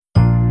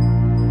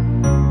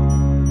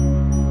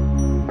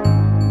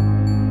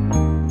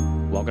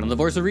the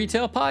Voice of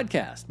Retail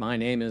podcast. My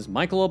name is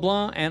Michael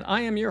LeBlanc, and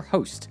I am your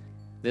host.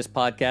 This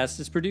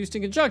podcast is produced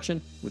in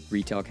conjunction with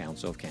Retail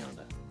Council of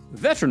Canada.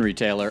 Veteran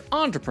retailer,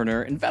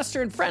 entrepreneur,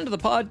 investor, and friend of the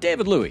pod,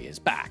 David Louis, is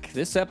back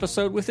this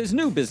episode with his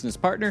new business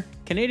partner,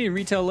 Canadian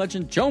retail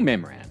legend Joe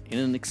Mimran, in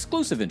an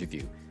exclusive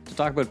interview to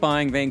talk about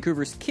buying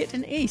Vancouver's Kit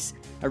and Ace,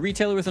 a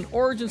retailer with an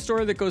origin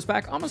story that goes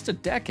back almost a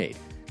decade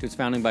to its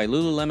founding by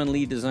Lululemon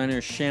lead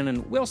designer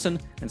Shannon Wilson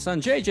and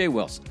son JJ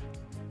Wilson.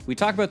 We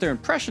talk about their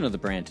impression of the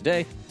brand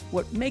today,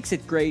 what makes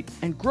it great,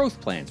 and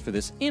growth plans for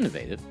this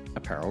innovative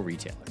apparel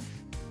retailer.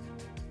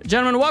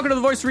 Gentlemen, welcome to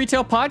the Voice of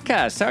Retail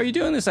podcast. How are you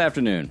doing this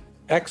afternoon?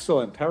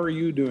 Excellent. How are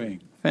you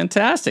doing?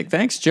 Fantastic.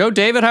 Thanks, Joe.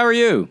 David, how are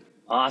you?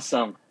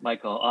 Awesome,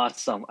 Michael.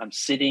 Awesome. I'm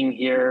sitting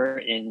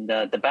here in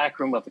the back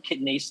room of a Kit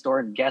and Ace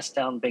store in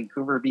Gastown,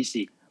 Vancouver,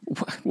 BC.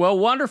 Well,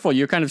 wonderful.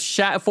 You're kind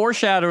of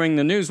foreshadowing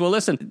the news. Well,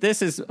 listen,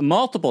 this is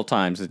multiple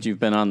times that you've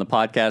been on the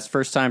podcast.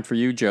 First time for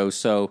you, Joe.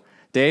 So,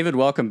 David,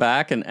 welcome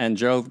back. And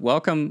Joe,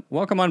 welcome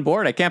on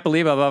board. I can't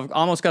believe I've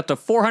almost got to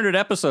 400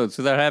 episodes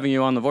without having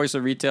you on the Voice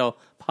of Retail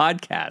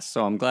podcast.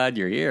 So I'm glad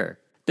you're here.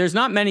 There's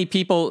not many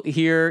people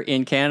here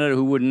in Canada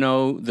who would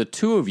know the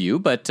two of you,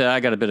 but I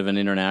got a bit of an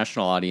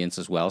international audience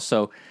as well.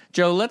 So,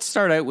 Joe, let's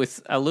start out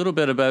with a little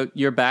bit about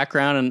your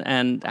background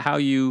and how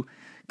you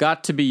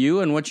got to be you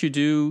and what you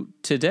do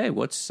today.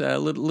 What's a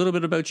little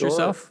bit about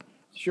yourself?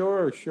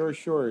 Sure.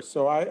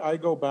 So I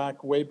go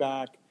way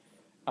back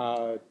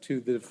to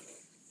the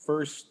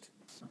first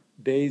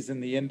days in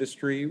the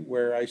industry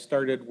where I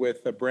started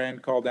with a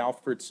brand called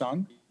Alfred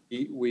Sung.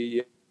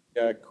 We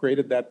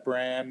created that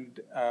brand.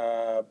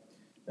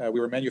 We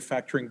were a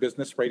manufacturing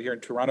business right here in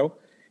Toronto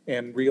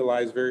and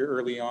realized very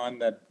early on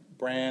that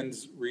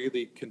brands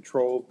really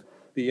controlled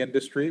the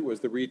industry. It was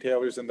the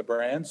retailers and the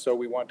brands. So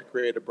we wanted to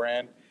create a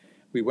brand.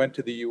 We went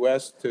to the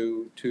U.S.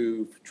 to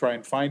try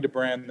and find a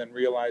brand, then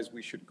realized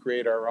we should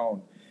create our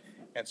own.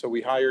 And so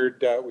we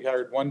hired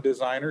one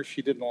designer.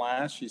 She didn't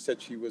last. She said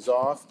she was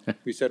off.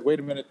 We said, wait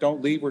a minute,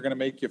 don't leave. We're going to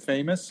make you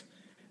famous.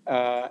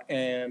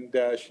 And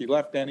she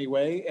left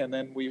anyway. And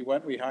then we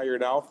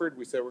hired Alfred.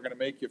 We said, we're going to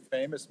make you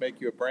famous, make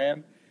you a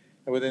brand.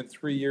 And within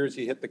 3 years,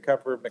 he hit the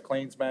cover of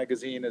Maclean's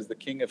magazine as the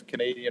king of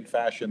Canadian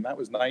fashion. That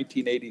was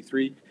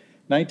 1983.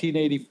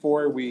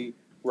 1984, we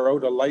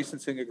wrote a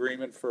licensing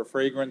agreement for a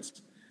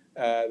fragrance.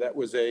 That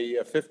was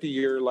a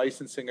 50-year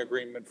licensing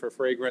agreement for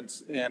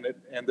fragrance, and it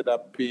ended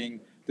up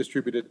being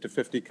distributed to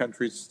 50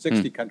 countries,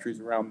 60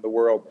 countries around the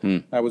world.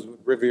 That was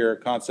Riviera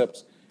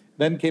Concepts.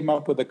 Then came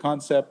up with a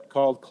concept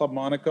called Club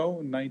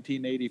Monaco in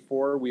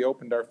 1984. We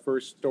opened our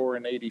first store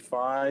in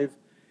 85.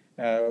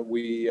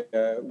 We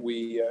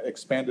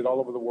expanded all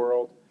over the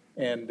world,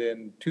 and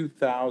in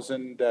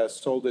 2000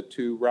 sold it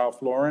to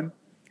Ralph Lauren.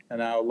 And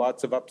now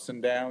lots of ups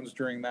and downs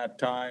during that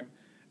time.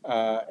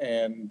 But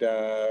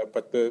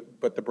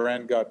the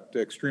brand got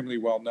extremely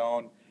well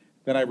known.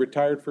 Then I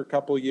retired for a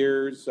couple of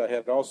years. I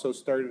had also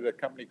started a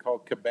company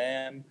called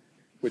Caban,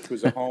 which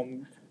was a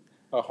home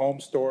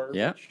store,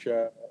 yeah.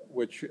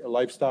 which a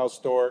lifestyle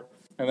store.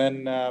 And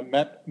then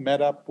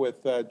met up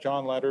with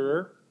John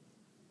Lederer,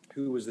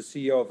 who was the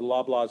CEO of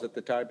Loblaws at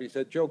the time. He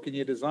said, Joe, can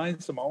you design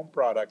some home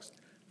products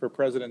for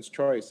President's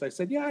Choice? I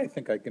said, yeah, I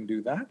think I can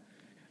do that.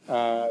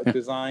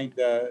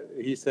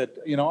 He said,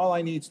 all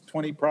I need is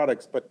 20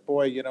 products, but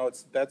boy,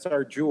 that's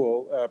our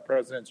jewel,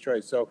 President's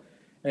Choice. So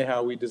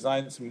anyhow, we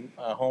designed some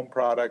home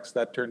products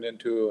that turned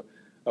into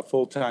a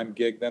full-time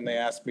gig. Then they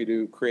asked me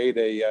to create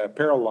a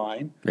apparel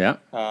line,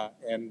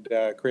 and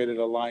created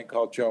a line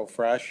called Joe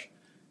Fresh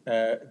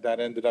that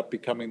ended up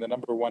becoming the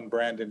number one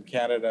brand in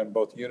Canada in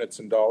both units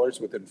and dollars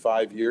within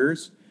 5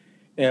 years.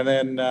 And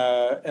then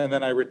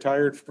I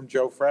retired from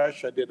Joe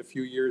Fresh. I did a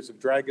few years of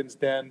Dragon's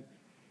Den.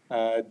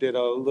 Did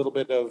a little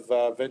bit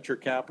of venture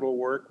capital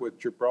work with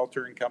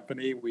Gibraltar and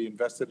Company. We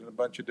invested in a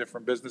bunch of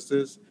different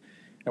businesses.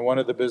 And one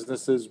of the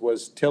businesses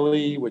was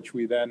Tilly, which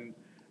we've now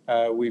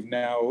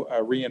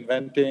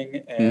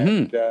reinventing.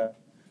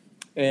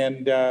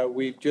 And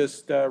we've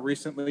just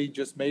recently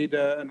just made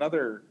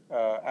another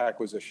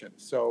acquisition.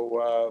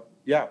 So,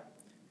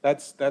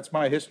 that's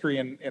my history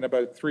in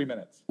about 3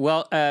 minutes.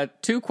 Well,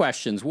 two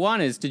questions.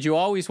 One is, did you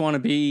always want to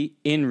be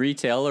in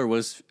retail, or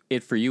was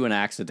it for you an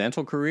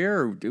accidental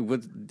career, or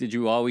did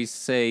you always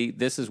say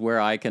this is where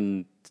I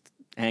can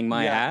hang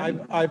my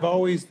hat? I've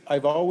always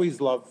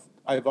loved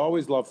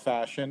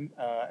fashion.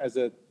 As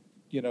a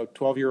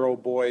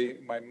 12-year-old boy,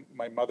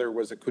 my mother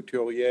was a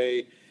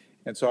couturier,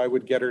 and so I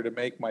would get her to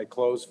make my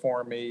clothes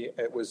for me.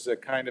 It was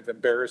kind of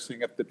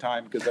embarrassing at the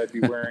time because I'd be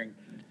wearing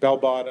bell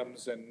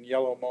bottoms and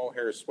yellow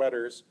mohair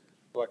sweaters.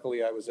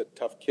 Luckily, I was a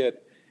tough kid.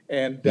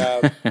 I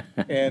loved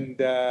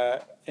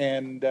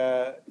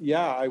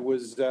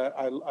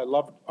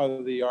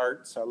the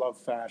arts. I love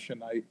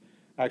fashion. I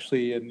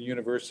actually in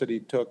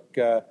university took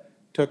I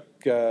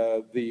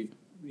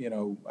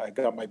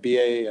got my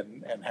BA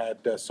and had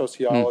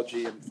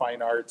sociology and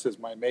fine arts as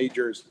my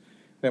majors.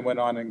 Then went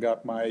on and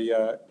got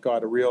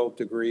a real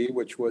degree,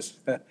 which was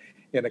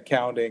in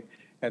accounting.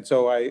 And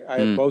so I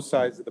had both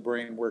sides of the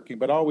brain working,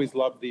 but always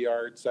loved the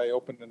arts. I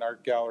opened an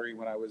art gallery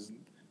when I was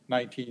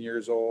 19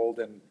 years old,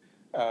 and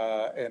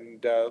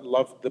and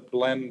loved the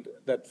blend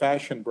that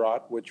fashion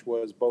brought, which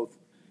was both.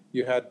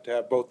 You had to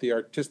have both the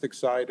artistic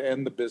side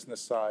and the business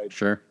side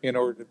Sure. in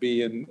order to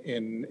be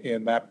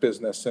in that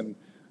business. And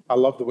I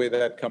love the way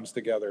that comes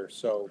together.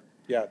 So,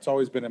 yeah, it's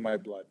always been in my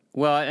blood.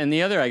 Well, and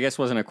the other, I guess,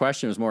 wasn't a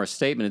question, it was more a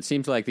statement. It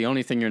seems like the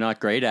only thing you're not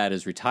great at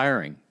is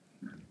retiring.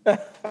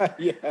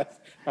 Yes,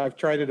 I've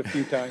tried it a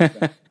few times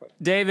now.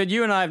 David,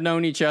 you and I have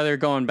known each other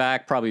going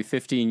back probably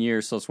 15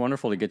 years, so it's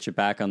wonderful to get you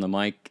back on the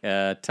mic.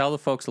 Tell the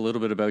folks a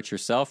little bit about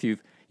yourself.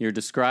 You're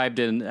described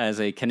as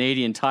a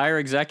Canadian Tire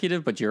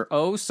executive, but you're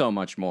so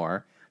much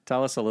more.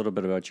 Tell us a little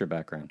bit about your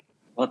background.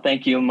 Well,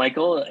 thank you,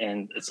 Michael.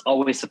 And it's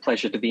always a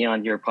pleasure to be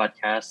on your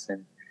podcast.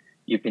 And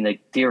you've been a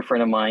dear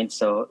friend of mine.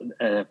 So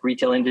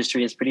retail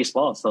industry is pretty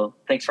small. So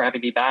thanks for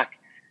having me back.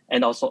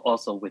 And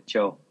also with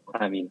Joe.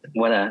 I mean,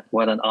 what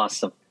an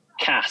awesome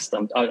cast.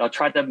 I'll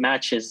try to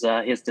match his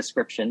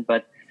description.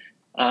 But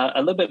a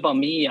little bit about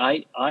me.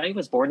 I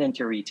was born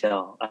into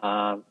retail.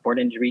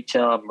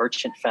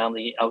 Merchant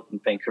family out in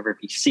Vancouver,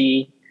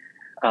 BC.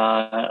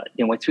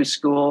 Went through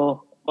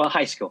school,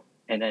 high school.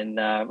 And then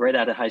right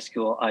out of high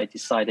school, I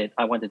decided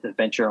I wanted to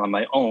venture on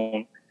my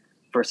own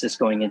versus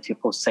going into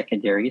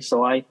post-secondary.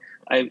 So I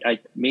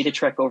made a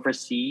trek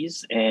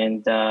overseas,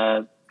 and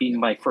being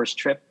my first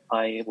trip,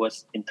 I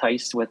was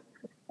enticed with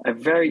a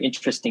very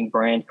interesting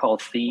brand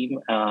called Theme.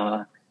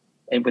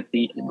 And with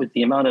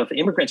the amount of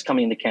immigrants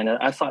coming into Canada,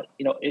 I thought,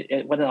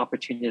 what an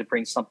opportunity to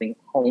bring something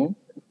home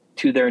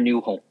to their new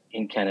home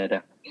in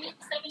Canada.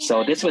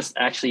 So this was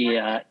actually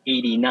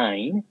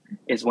 89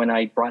 is when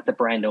I brought the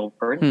brand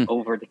over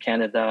to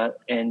Canada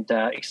and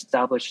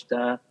established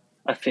a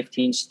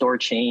 15-store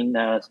chain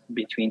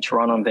between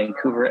Toronto and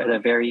Vancouver at a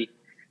very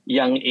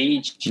young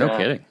age. No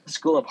kidding.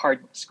 School of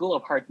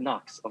hard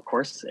knocks, of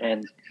course,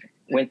 and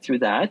went through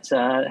that.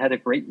 Had a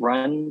great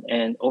run,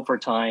 and over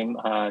time,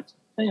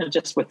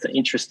 just with the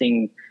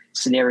interesting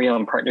scenario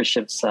and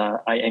partnerships,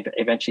 I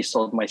eventually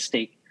sold my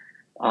stake.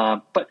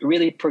 But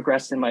really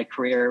progressed in my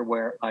career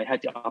where I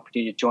had the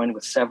opportunity to join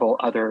with several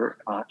other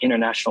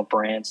international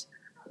brands.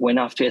 Went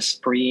off to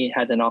Esprit,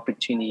 had an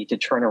opportunity to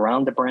turn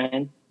around the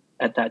brand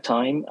at that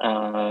time,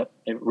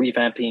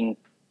 revamping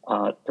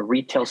the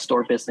retail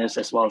store business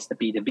as well as the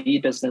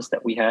B2B business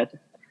that we had.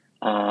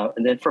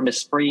 And then from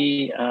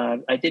Esprit,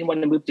 I didn't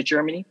want to move to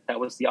Germany. That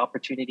was the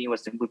opportunity,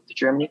 was to move to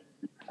Germany.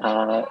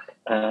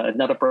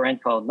 Another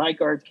brand called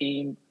Nygaard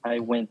came. I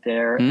went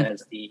there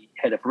as the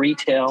head of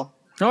retail.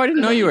 Oh, I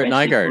didn't know you were at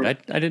Nygaard.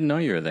 I didn't know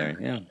you were there.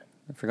 Yeah,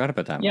 I forgot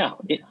about that one.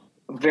 Yeah,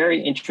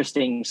 very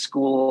interesting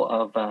school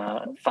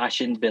of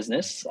fashion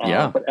business.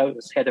 But I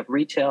was head of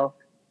retail,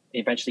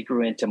 eventually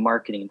grew into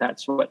marketing.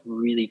 That's what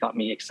really got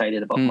me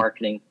excited about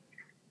marketing.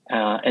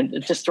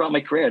 And just throughout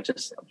my career,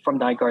 just from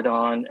Nygaard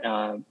on,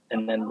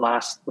 and then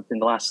within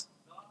the last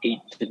 8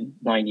 to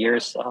 9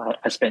 years,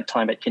 I spent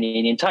time at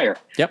Canadian Tire,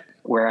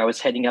 where I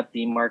was heading up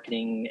the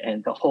marketing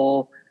and the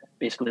whole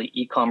basically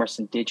e-commerce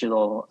and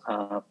digital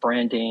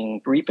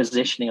branding,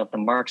 repositioning of the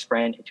Marks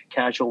brand into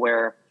casual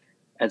wear,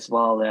 as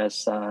well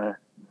as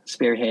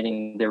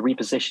spearheading the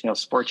repositioning of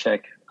Sport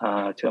Check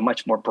to a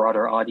much more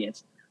broader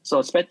audience. So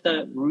I spent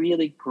a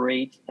really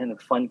great and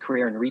fun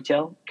career in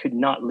retail, could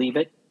not leave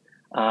it.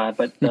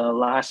 But the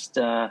last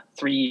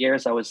 3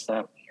 years, I was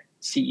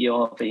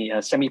CEO of a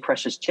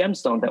semi-precious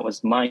gemstone that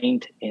was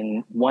mined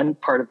in one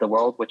part of the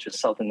world, which was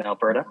southern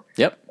Alberta.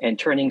 And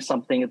turning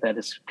something that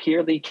is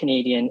purely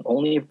Canadian,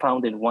 only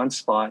found in one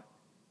spot,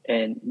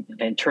 and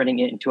turning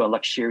it into a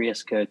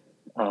luxurious good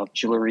of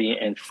jewelry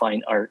and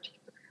fine art.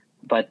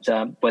 But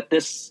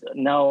this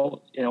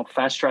now,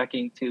 fast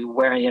tracking to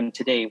where I am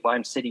today, while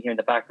I'm sitting here in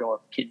the back row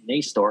of Kit and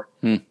A store,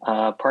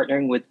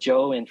 partnering with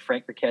Joe and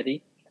Frank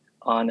Ricchetti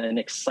on an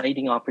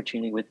exciting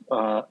opportunity with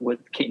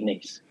Kit and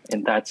Ace,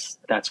 and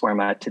that's where I'm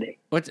at today.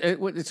 It's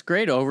a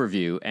great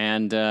overview,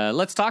 and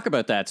let's talk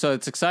about that. So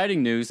it's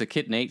exciting news, the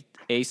Kit and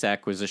Ace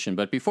acquisition.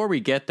 But before we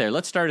get there,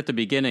 let's start at the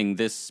beginning.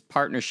 This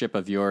partnership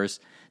of yours,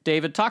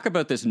 David. Talk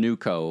about this new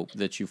co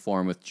that you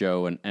formed with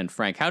Joe and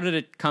Frank. How did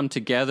it come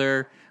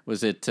together?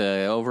 Was it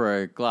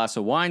over a glass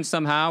of wine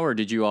somehow, or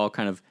did you all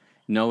kind of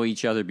know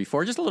each other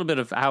before? Just a little bit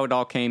of how it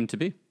all came to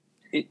be.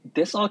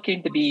 This all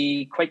came to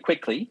be quite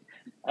quickly.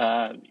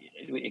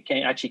 It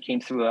actually came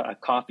through a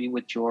coffee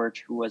with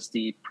George, who was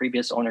the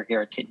previous owner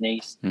here at Kit and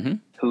Ace,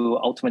 who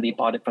ultimately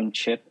bought it from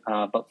Chip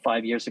about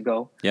 5 years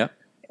ago.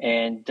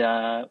 And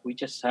we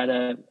just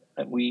had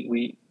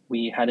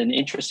we had an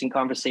interesting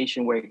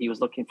conversation where he was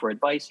looking for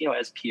advice,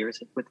 as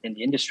peers within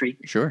the industry.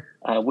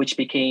 Which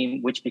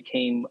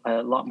became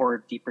a lot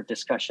more deeper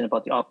discussion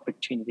about the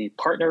opportunity to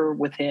partner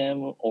with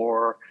him,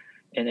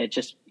 and it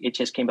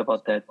just came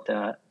about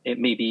that it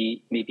may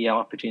be an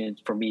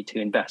opportunity for me to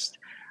invest.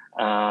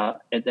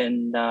 And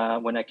then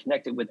when I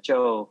connected with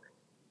Joe,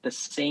 the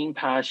same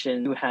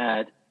passion you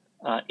had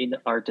in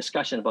our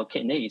discussion about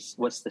Kit and Ace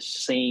was the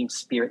same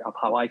spirit of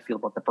how I feel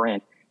about the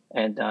brand.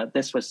 And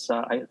this was,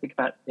 I think,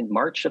 about in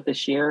March of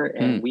this year,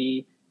 and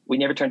we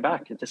never turned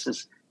back. This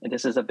is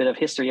a bit of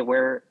history of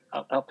where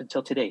up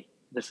until today,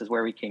 this is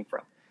where we came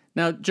from.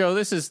 Now, Joe,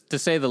 this is, to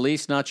say the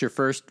least, not your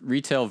first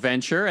retail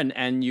venture,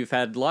 and you've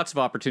had lots of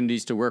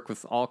opportunities to work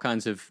with all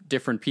kinds of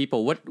different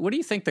people. What do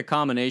you think the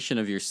combination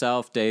of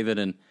yourself,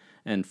 David,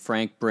 and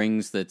Frank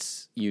brings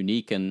that's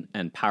unique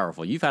and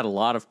powerful? You've had a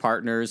lot of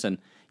partners, and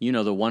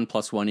the 1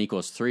 + 1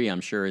 = 3,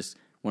 I'm sure, is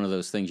one of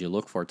those things you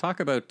look for. Talk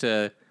about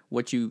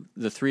what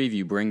the three of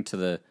you bring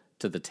to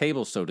the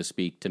table, so to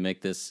speak, to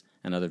make this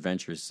and other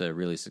ventures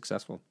really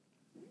successful.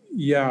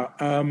 Yeah,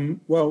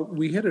 well,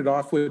 we hit it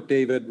off with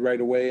David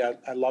right away.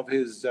 I love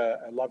his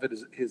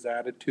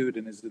attitude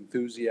and his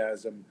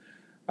enthusiasm,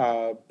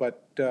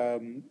 but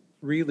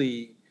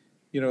really,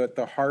 at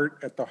the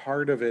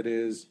heart of it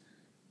is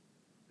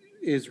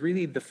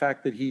really the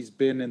fact that he's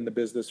been in the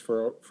business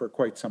for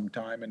quite some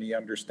time, and he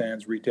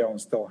understands retail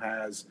and still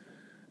has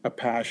a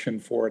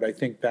passion for it. I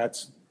think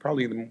that's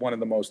probably one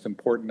of the most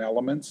important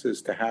elements,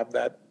 is to have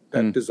that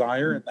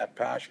desire and that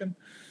passion.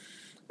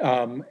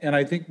 And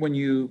I think when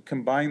you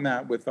combine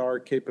that with our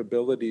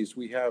capabilities,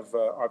 we have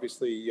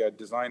obviously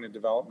design and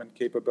development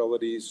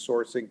capabilities,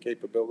 sourcing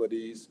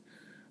capabilities.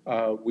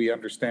 We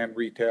understand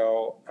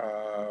retail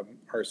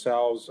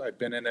ourselves. I've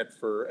been in it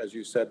for, as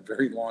you said, a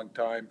very long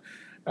time.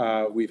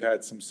 We've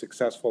had some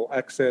successful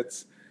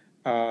exits.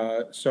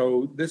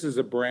 So this is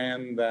a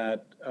brand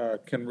that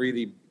can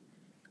really,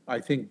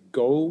 I think,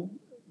 go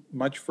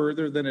much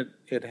further than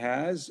it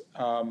has.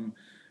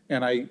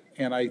 And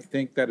I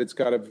think that it's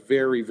got a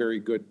very, very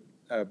good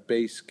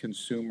base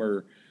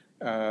consumer.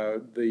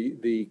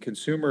 The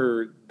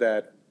consumer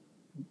that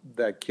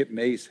Kit and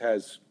Ace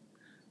has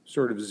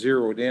sort of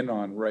zeroed in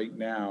on right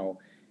now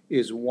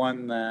is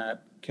one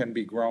that can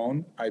be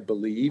grown, I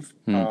believe,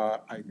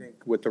 I think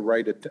with the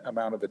right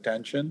amount of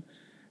attention.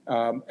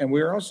 And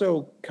we're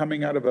also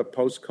coming out of a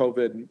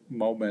post-COVID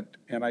moment,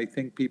 and I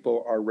think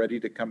people are ready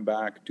to come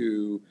back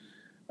to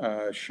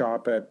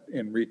shop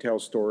in retail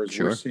stores.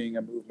 Sure. We're seeing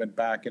a movement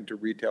back into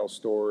retail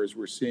stores.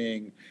 We're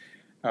seeing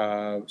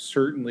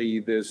certainly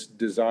this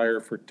desire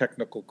for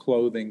technical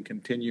clothing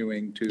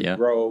continuing to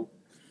grow.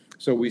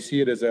 So we see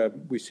it as a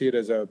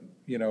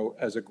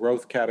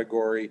growth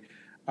category.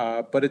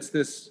 But it's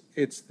this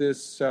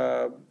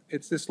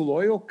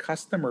loyal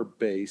customer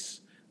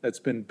base that's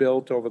been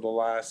built over the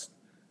last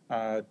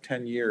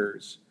 10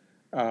 years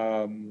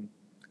that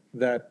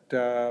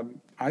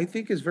I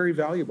think is very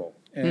valuable.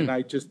 And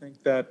I just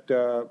think that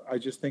a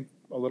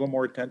little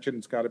more attention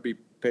has got to be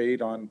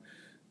paid on,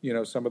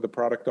 some of the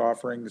product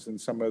offerings and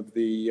some of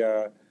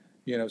the,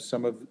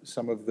 some of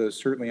the,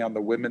 certainly on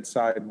the women's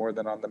side more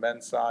than on the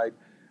men's side.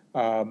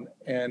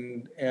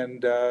 And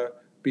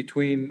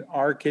between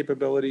our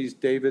capabilities,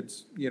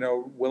 David's,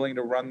 willing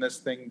to run this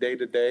thing day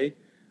to day.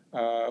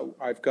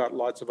 I've got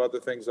lots of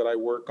other things that I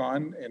work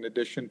on in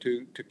addition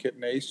to Kit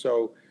and Ace.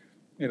 So,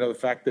 the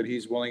fact that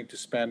he's willing to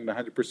spend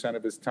 100%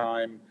 of his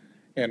time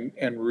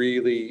and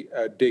really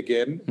dig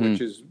in,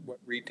 which is what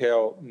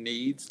retail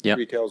needs. Yep.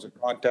 Retail's a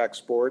contact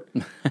sport.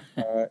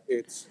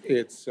 It's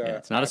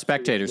not a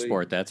spectator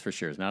sport, that's for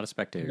sure. It's not a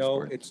spectator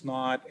sport. No, it's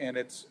not, and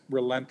it's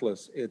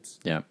relentless. It's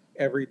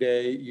every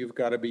day you've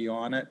got to be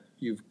on it.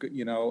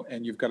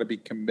 And you've got to be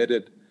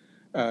committed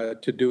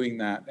to doing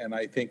that. And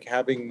I think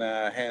having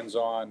the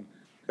hands-on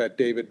that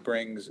David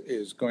brings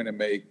is going to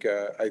make,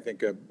 I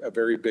think, a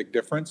very big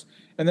difference.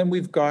 And then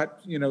we've got,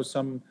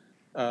 some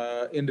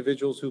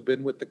individuals who've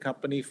been with the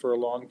company for a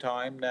long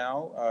time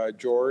now.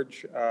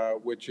 George,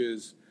 which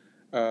is,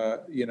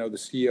 the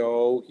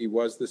CEO. He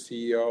was the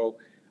CEO.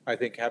 I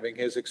think having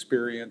his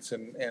experience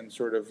and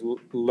sort of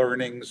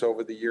learnings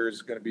over the years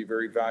is going to be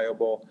very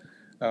valuable,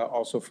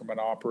 also from an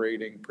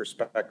operating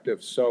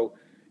perspective. So,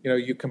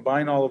 you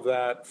combine all of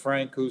that.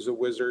 Frank, who's a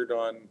wizard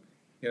on,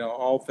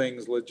 all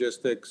things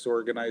logistics,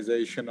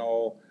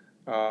 organizational.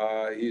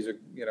 He's a,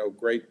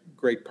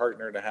 great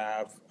partner to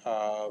have.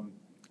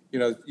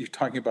 You're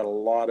talking about a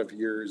lot of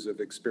years of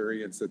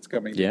experience that's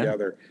coming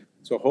together.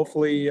 So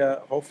hopefully,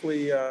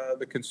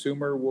 the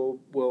consumer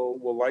will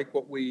like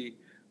what we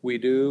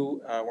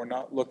do. We're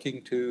not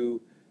looking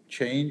to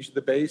change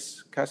the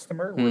base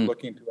customer. We're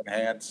looking to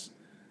enhance.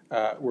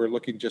 We're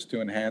looking just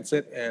to enhance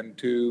it and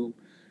to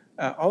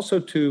also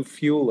to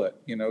fuel it.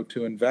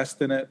 To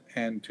invest in it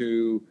and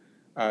to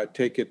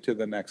take it to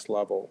the next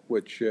level,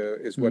 which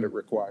is what it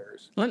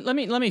requires. Let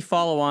me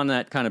follow on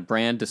that kind of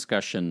brand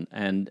discussion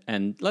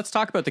and let's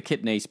talk about the Kit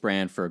and Ace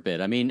brand for a bit.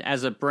 I mean,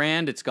 as a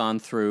brand, it's gone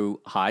through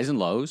highs and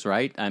lows,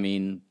 right? I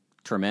mean,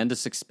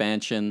 tremendous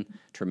expansion,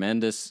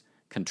 tremendous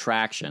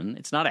contraction.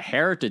 It's not a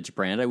heritage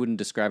brand. I wouldn't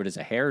describe it as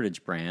a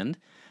heritage brand.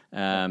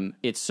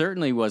 It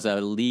certainly was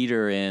a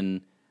leader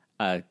in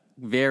a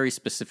very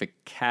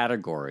specific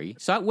category.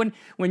 So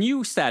when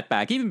you sat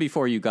back, even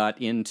before you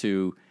got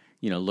into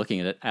looking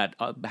at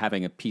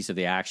having a piece of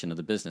the action of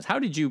the business,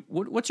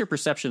 what's your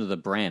perception of the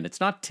brand? It's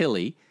not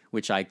Tilly,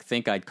 which I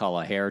think I'd call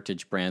a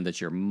heritage brand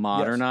that you're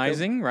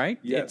modernizing, right?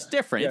 Yes. It's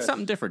different. Yes. It's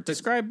something different.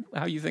 Describe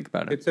how you think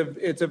about it.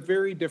 It's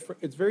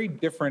very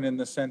different in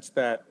the sense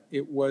that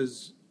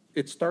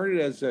it started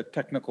as a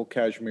technical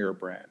cashmere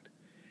brand,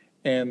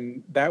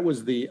 and that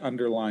was the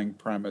underlying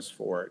premise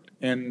for it,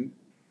 and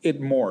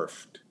it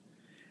morphed,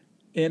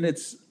 and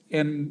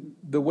and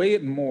the way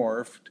it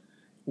morphed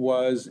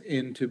was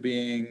into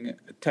being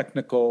a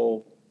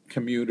technical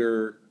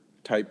commuter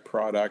type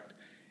product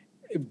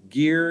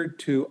geared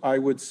to, I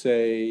would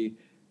say,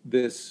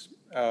 this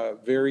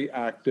very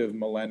active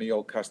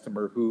millennial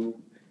customer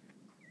who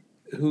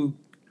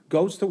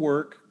goes to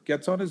work,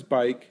 gets on his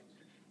bike,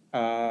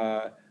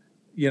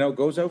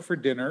 goes out for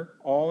dinner,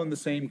 all in the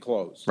same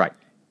clothes. Right.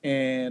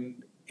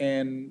 And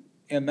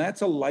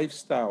that's a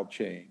lifestyle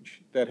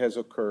change that has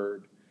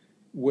occurred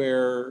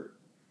where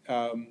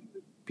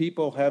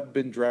people have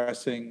been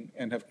dressing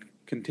and have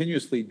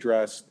continuously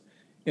dressed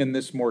in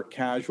this more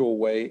casual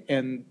way.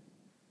 And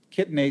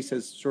Kit and Ace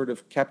has sort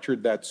of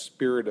captured that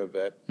spirit of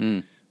it,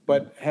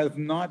 but have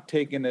not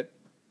taken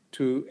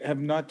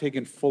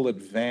full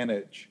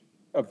advantage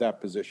of that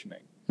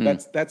positioning.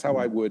 That's how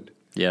I would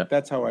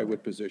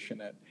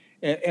position it.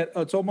 And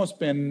it's almost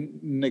been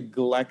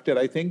neglected.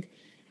 I think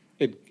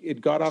it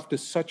got off to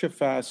such a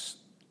fast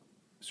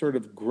sort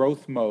of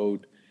growth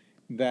mode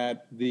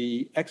that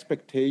the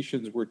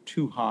expectations were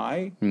too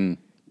high. And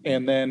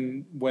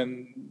then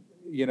when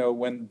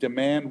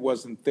demand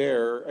wasn't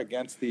there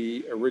against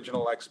the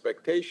original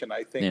expectation,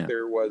 I think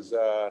there was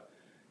a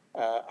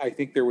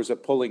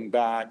pulling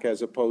back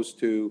as opposed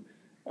to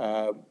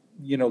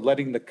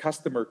letting the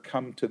customer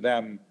come to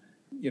them.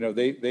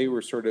 They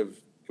were sort of,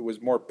 it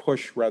was more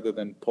push rather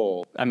than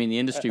pull. I mean, the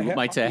industry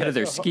might say ahead of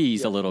their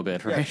skis a little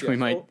bit, right? Yes.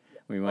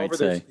 We might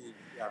say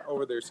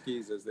over their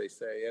skis, as they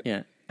say.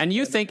 And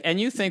you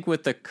think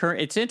with the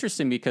current, it's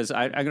interesting because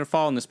I'm going to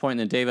follow on this point, and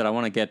then David, I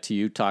want to get to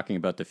you talking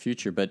about the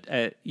future. But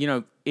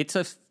it's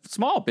a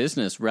small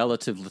business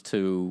relative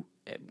to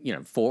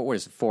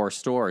four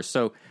stores.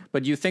 So,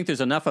 but you think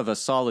there's enough of a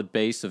solid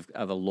base of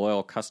a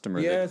loyal customer?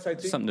 Yes, I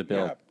think something to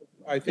build. Yeah.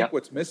 I think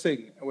what's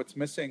missing,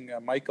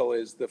 Michael,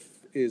 is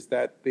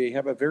that they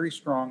have a very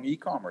strong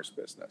e-commerce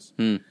business.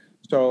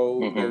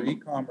 So their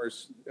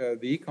e-commerce, the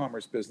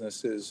e-commerce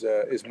business is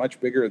much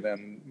bigger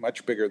than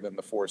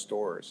the four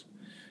stores,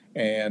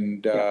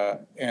 and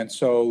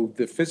so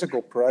the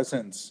physical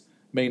presence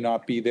may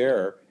not be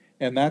there,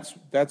 and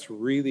that's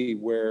really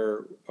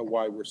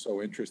why we're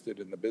so interested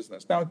in the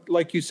business. Now,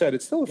 like you said,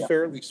 it's still a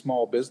fairly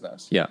small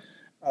business. Yeah,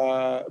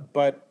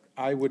 but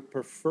I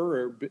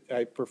prefer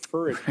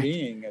it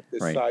being at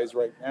this size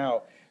right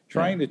now.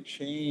 Trying to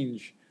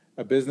change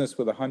a business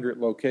with 100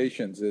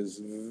 locations is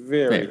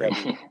very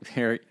heavy.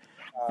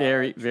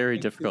 Very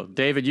difficult.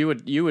 David,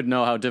 you would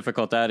know how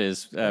difficult that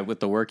is with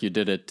the work you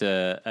did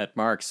at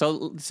Mark.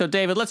 So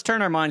David, let's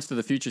turn our minds to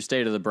the future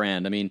state of the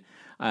brand. I mean,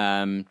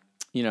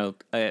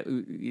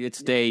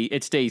 it's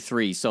day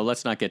 3, so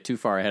let's not get too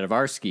far ahead of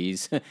our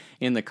skis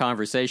in the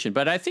conversation.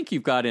 But I think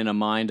you've got in a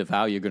mind of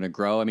how you're going to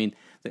grow. I mean,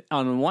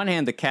 on one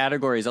hand, the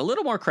category is a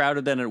little more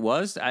crowded than it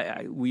was.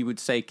 We would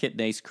say Kit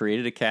and Ace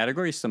created a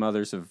category. Some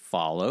others have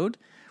followed.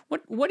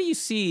 What do you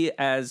see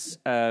as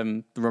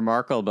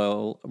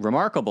remarkable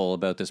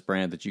about this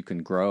brand that you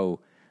can grow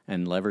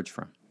and leverage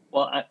from?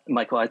 Well,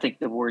 Michael, I think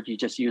the word you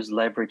just used,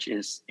 leverage,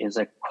 is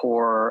a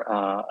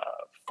core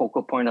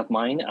focal point of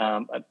mine.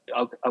 I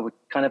would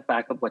kind of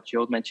back up what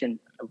Joe mentioned,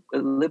 a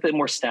little bit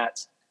more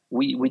stats.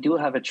 We do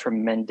have a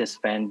tremendous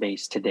fan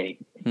base today.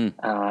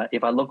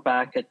 If I look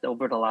back at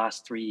over the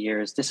last 3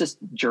 years, this is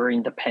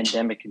during the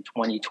pandemic in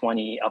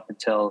 2020 up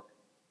until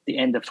the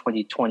end of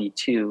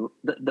 2022,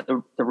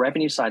 the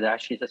revenue side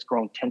actually has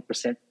grown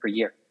 10% per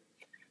year.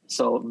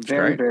 So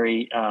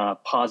very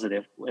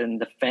positive. And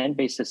the fan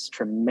base is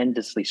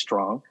tremendously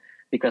strong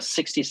because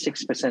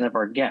 66% of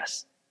our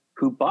guests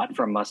who bought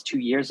from us 2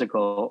 years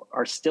ago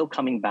are still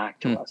coming back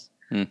to us.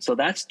 So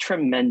that's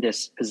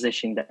tremendous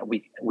positioning that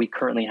we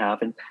currently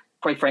have. And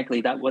quite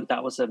frankly, that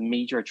was a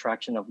major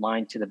attraction of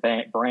mine to the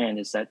brand,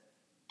 is that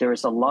there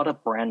is a lot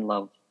of brand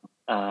love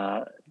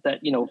that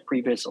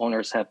previous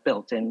owners have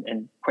built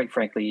and quite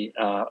frankly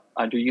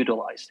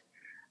underutilized.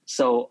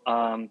 So,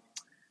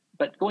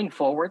 but going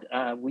forward,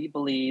 we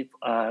believe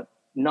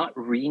not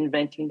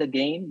reinventing the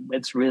game.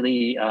 It's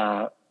really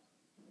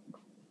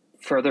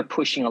further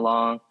pushing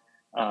along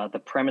the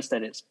premise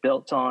that it's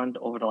built on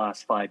over the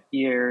last 5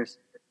 years.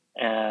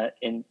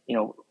 And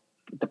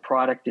the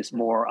product is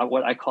more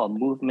what I call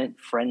movement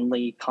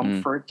friendly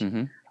comfort.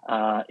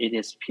 It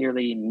is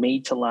purely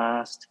made to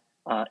last.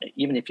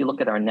 Even if you look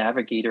at our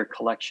Navigator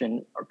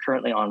collection,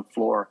 currently on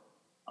floor,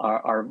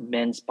 our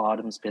men's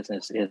bottoms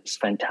business is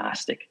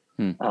fantastic.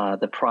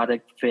 The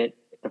product fit,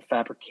 the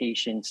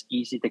fabrication's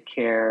easy to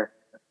care,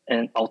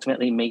 and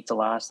ultimately made to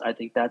last. I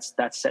think that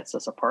sets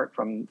us apart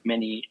from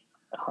many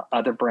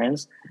other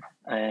brands.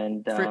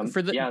 And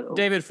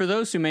David, for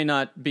those who may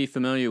not be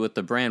familiar with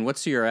the brand,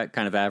 what's your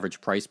kind of average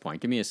price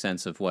point? Give me a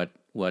sense of what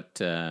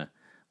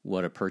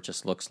a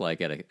purchase looks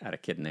like at a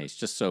Kit and Ace,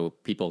 just so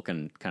people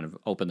can kind of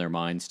open their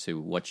minds to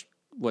what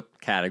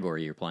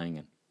category you're playing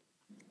in.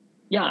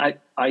 Yeah,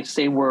 I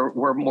say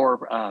we're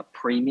more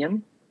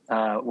premium.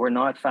 We're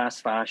not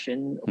fast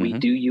fashion. We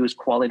do use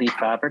quality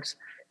fabrics.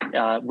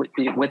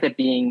 With it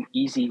being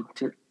easy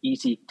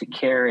to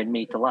care and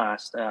made to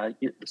last,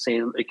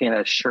 say again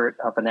a shirt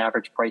of an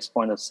average price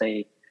point of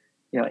say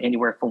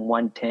anywhere from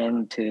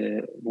 110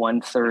 to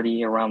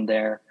 130 around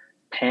there.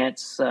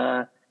 Pants,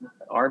 our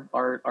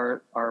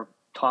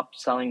top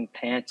selling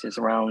pants is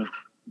around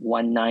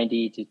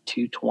 190 to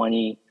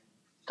 220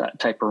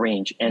 type of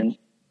range. And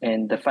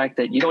the fact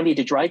that you don't need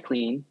to dry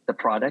clean the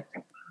product.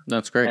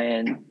 That's great.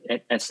 And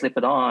slip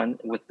it on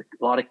with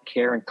a lot of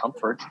care and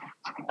comfort.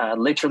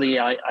 Literally,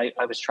 I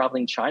was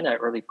traveling China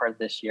early part of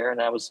this year,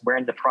 and I was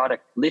wearing the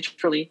product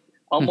literally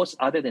almost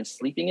other than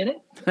sleeping in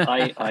it.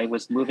 I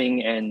was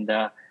moving and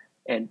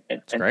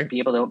be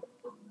able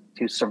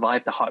to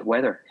survive the hot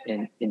weather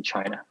in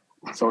China.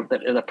 So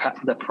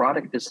the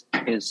product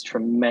is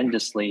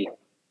tremendously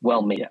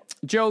well made.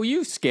 Joe,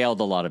 you've scaled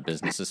a lot of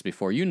businesses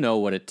before. You know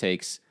what it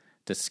takes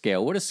to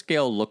scale. What does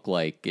scale look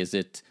like? Is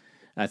it,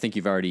 I think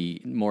you've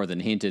already more than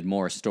hinted,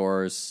 more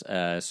stores,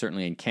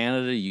 certainly in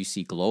Canada. You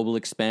see global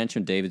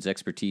expansion, David's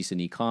expertise in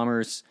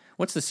e-commerce.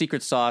 What's the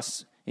secret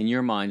sauce in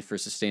your mind for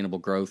sustainable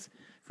growth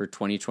for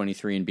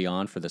 2023 and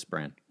beyond for this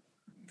brand?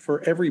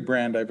 For every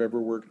brand I've ever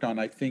worked on,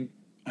 I think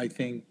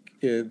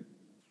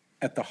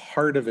at the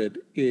heart of it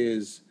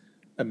is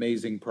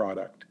amazing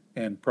product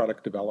and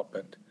product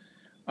development.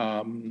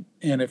 And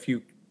if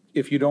you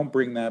don't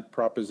bring that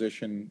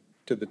proposition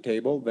to the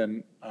table,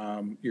 then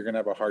you're going to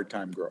have a hard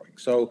time growing.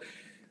 So,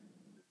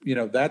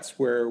 that's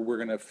where we're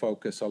going to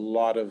focus. A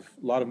lot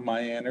of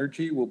my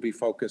energy will be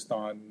focused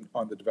on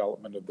the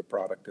development of the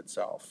product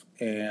itself,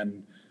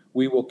 and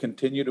we will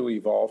continue to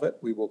evolve it.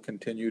 We will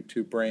continue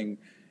to bring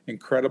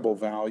incredible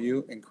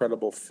value,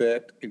 incredible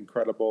fit,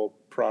 incredible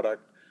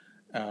product,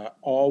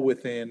 all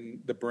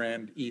within the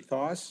brand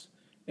ethos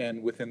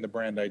and within the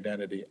brand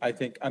identity. I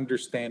think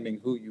understanding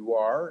who you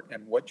are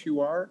and what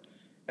you are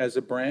as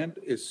a brand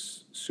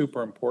is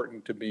super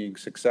important to being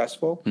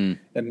successful, and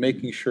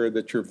making sure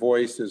that your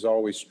voice is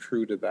always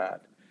true to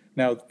that.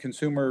 Now,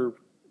 consumer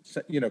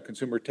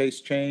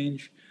tastes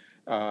change.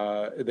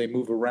 They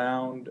move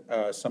around.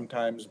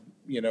 Sometimes,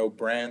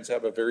 brands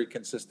have a very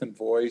consistent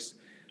voice,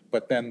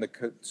 but then the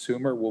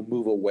consumer will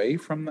move away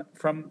from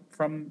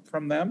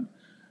them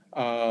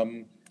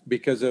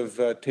because of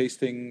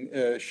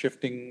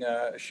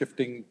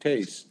shifting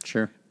tastes.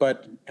 Sure.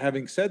 But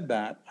having said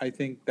that, I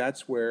think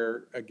that's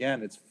where,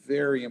 again, it's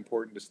very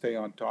important to stay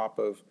on top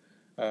of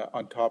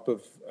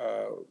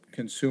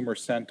consumer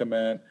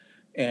sentiment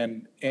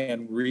and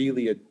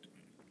really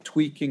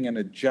tweaking and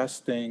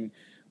adjusting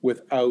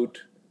without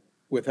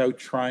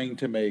trying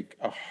to make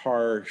a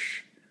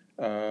harsh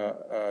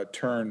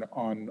turn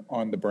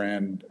on the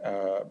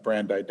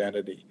brand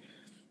identity.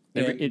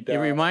 It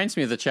reminds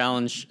me of the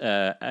challenge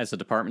as a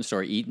department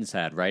store Eaton's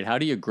had, right? How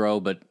do you grow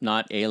but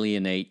not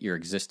alienate your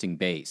existing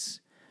base?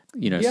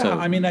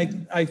 I mean,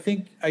 I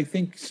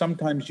think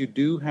sometimes you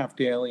do have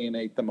to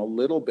alienate them a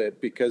little bit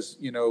because,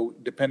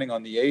 depending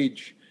on the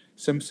age,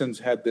 Simpsons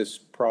had this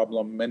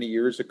problem many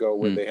years ago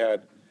where they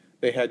had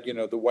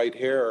the white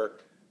hair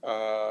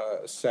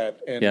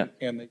set and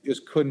they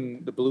just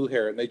couldn't, the blue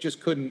hair, and they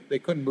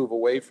couldn't move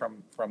away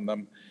from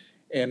them.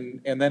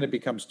 And then it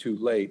becomes too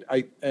late.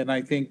 I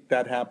think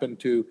that happened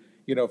to,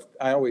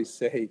 I always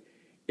say,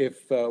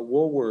 if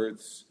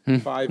Woolworths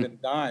 5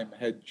 and dime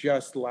had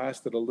just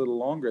lasted a little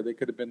longer, they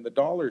could have been the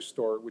dollar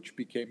store, which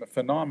became a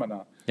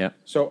phenomenon. Yeah.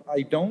 So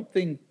I don't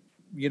think,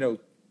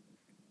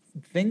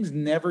 things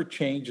never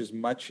change as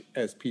much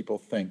as people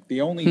think.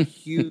 The only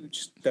huge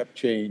step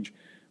change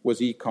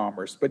was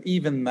e-commerce, but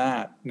even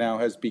that now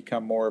has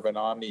become more of an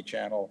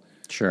omni-channel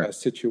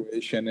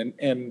situation.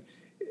 And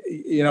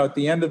at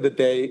the end of the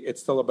day,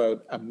 it's still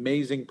about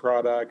amazing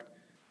product,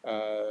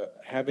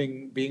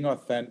 being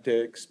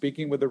authentic,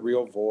 speaking with a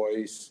real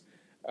voice,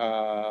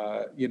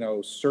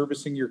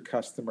 servicing your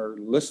customer,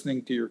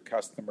 listening to your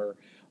customer.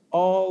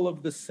 All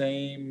of the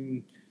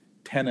same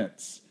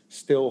tenets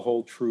still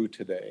hold true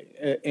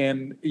today.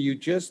 And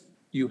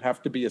you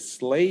have to be a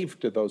slave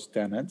to those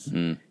tenets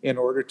in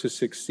order to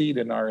succeed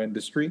in our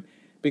industry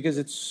because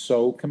it's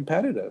so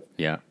competitive.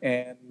 Yeah.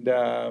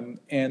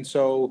 And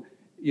so,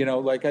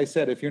 like I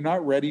said, if you're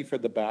not ready for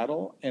the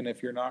battle and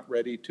if you're not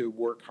ready to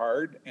work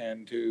hard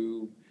and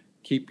to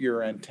keep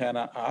your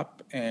antenna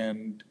up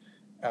and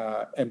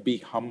be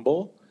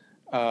humble,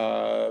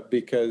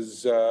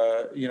 because,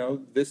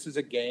 this is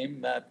a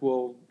game that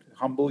will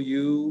humble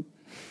you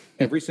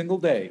every single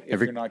day if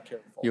you're not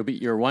careful.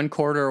 You're one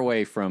quarter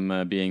away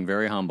from being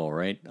very humble,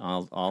 right?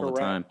 All the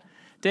time.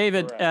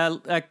 David,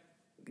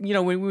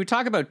 when we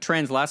talk about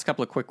trends, last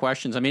couple of quick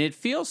questions. I mean, it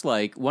feels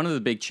like one of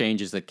the big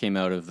changes that came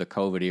out of the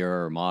COVID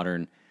era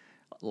or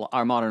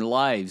our modern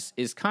lives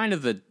is kind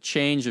of the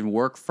change in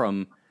work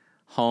from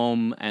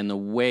home and the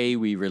way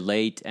we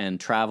relate and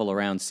travel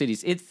around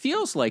cities. It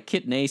feels like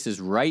Kit and Ace is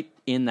right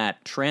in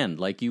that trend.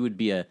 Like you would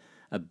be a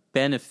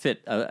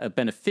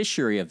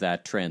beneficiary of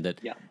that trend. That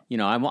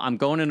I'm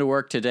going into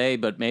work today,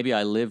 but maybe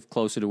I live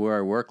closer to where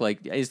I work.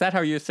 Like, is that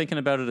how you're thinking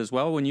about it as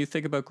well when you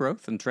think about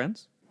growth and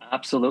trends?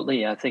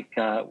 Absolutely. I think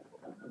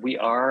we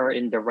are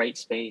in the right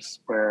space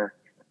where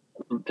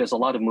there's a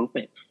lot of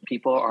movement.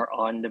 People are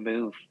on the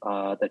move.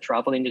 The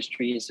travel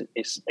industry is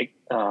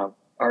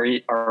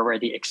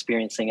already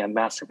experiencing a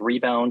massive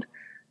rebound.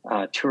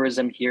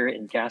 Tourism here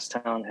in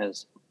Gastown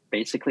has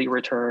basically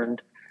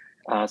returned.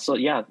 So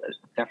yeah,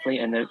 definitely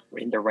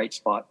in the right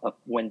spot of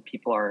when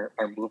people are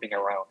moving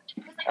around.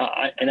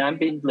 And I've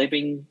been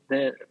living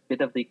the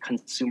bit of the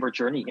consumer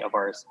journey of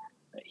ours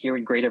here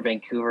in Greater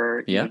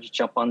Vancouver. Yeah. You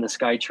jump on the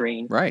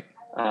SkyTrain. Right.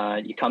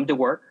 You come to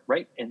work,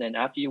 right? And then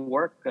after you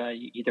work,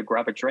 you either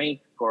grab a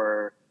drink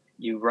or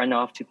you run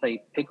off to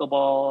play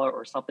pickleball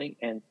or something.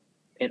 And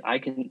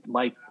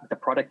the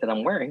product that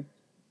I'm wearing,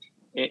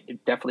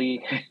 it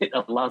definitely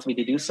allows me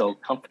to do so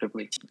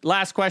comfortably.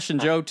 Last question,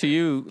 Joe, to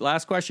you.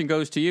 Last question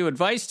goes to you.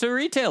 Advice to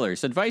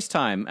retailers. Advice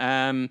time.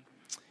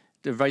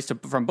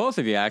 From both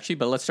of you, actually,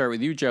 but let's start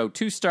with you, Joe.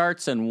 2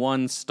 starts and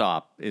 1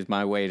 stop is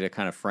my way to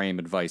kind of frame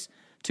advice.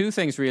 2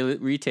 things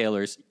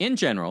retailers in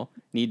general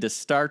need to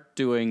start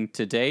doing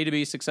today to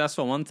be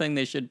successful. 1 thing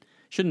they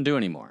shouldn't do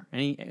anymore.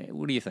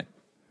 What do you think?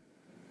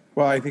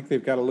 Well, I think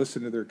they've got to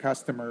listen to their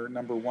customer,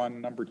 number 1.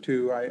 Number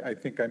 2, I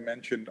think I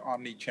mentioned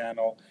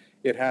omni-channel.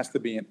 It has to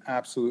be an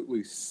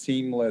absolutely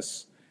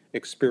seamless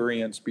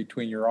experience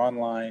between your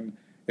online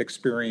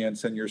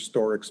experience and your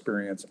store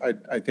experience.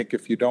 I think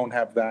if you don't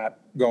have that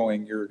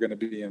going, you're going to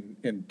be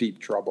in deep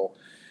trouble.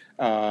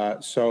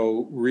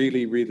 So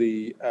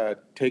really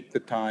take the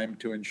time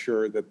to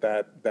ensure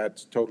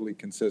that's totally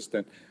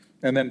consistent.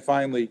 And then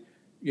finally,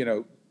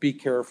 be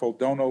careful.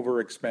 Don't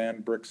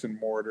overexpand bricks and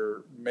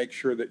mortar. Make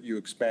sure that you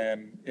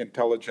expand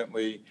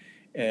intelligently,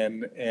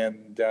 and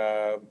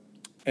I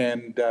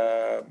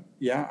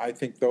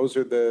think those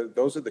are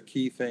the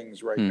key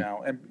things right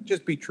now. And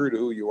just be true to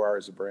who you are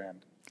as a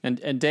brand.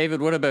 And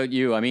David, what about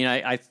you? I mean,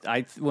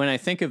 I when I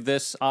think of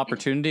this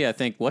opportunity, I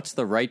think, what's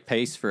the right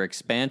pace for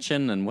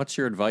expansion, and what's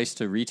your advice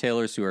to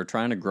retailers who are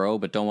trying to grow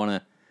but don't want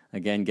to,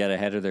 again, get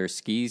ahead of their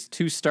skis?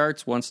 2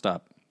 starts, 1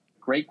 stop.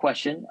 Great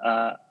question.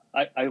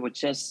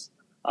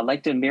 I'd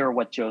like to mirror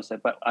what Joe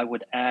said, but I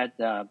would add,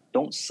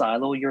 don't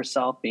silo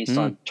yourself based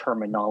on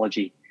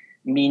terminology,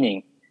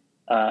 meaning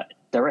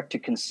direct to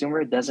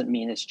consumer doesn't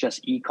mean it's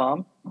just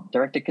e-com.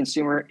 Direct to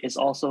consumer is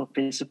also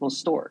physical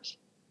stores,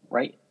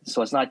 right?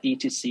 So it's not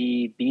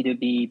D2C,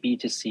 B2B,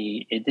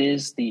 B2C. It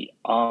is the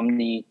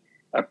omni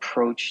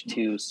approach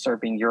to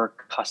serving your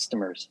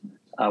customers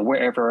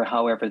wherever,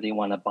 however they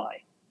want to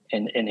buy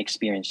and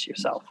experience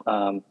yourself.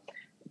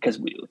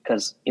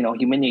 Because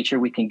human nature,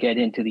 we can get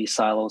into these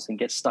silos and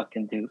get stuck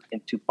into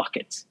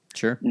buckets.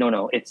 Sure.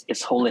 No, it's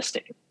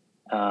holistic,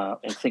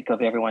 and think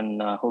of everyone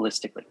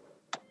holistically.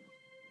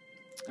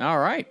 All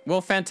right.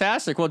 Well,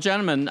 fantastic. Well,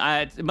 gentlemen,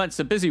 it's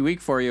a busy week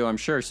for you, I'm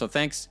sure. So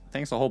thanks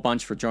a whole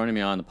bunch for joining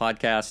me on the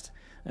podcast.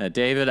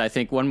 David, I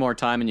think one more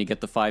time and you get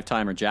the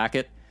 5-timer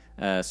jacket.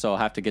 So I'll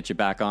have to get you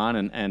back on.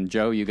 And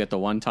Joe, you get the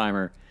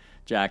 1-timer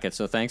jacket.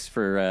 So thanks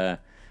for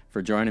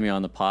joining me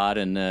on the pod.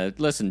 And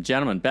listen,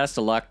 gentlemen, best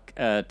of luck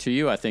to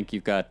you. I think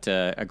you've got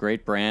a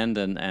great brand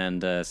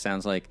and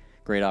sounds like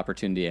great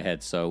opportunity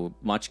ahead. So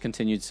much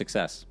continued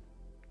success.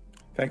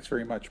 Thanks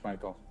very much,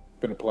 Michael.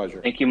 Been a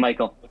pleasure. Thank you,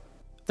 Michael.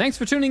 Thanks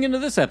for tuning into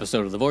this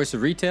episode of The Voice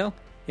of Retail.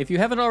 If you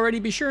haven't already,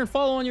 be sure and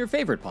follow on your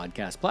favorite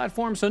podcast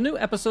platform so new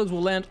episodes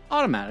will land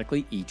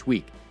automatically each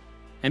week.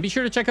 And be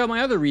sure to check out my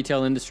other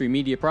retail industry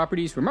media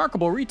properties,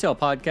 Remarkable Retail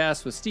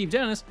Podcast with Steve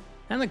Dennis,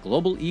 and the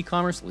Global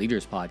E-Commerce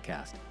Leaders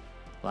Podcast.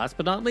 Last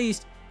but not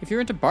least, if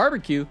you're into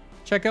barbecue,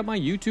 check out my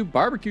YouTube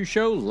barbecue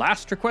show,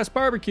 Last Request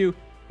Barbecue,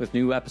 with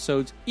new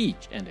episodes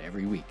each and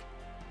every week.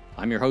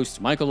 I'm your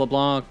host, Michael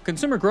LeBlanc,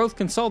 consumer growth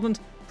consultant,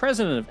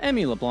 president of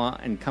Emmy LeBlanc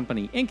and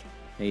Company, Inc.,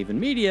 Haven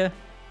Media,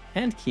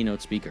 and keynote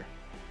speaker.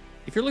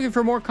 If you're looking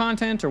for more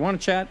content or want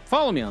to chat,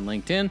 follow me on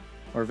LinkedIn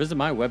or visit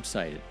my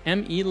website at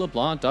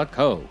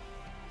meleblanc.co.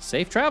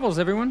 Safe travels,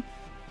 everyone.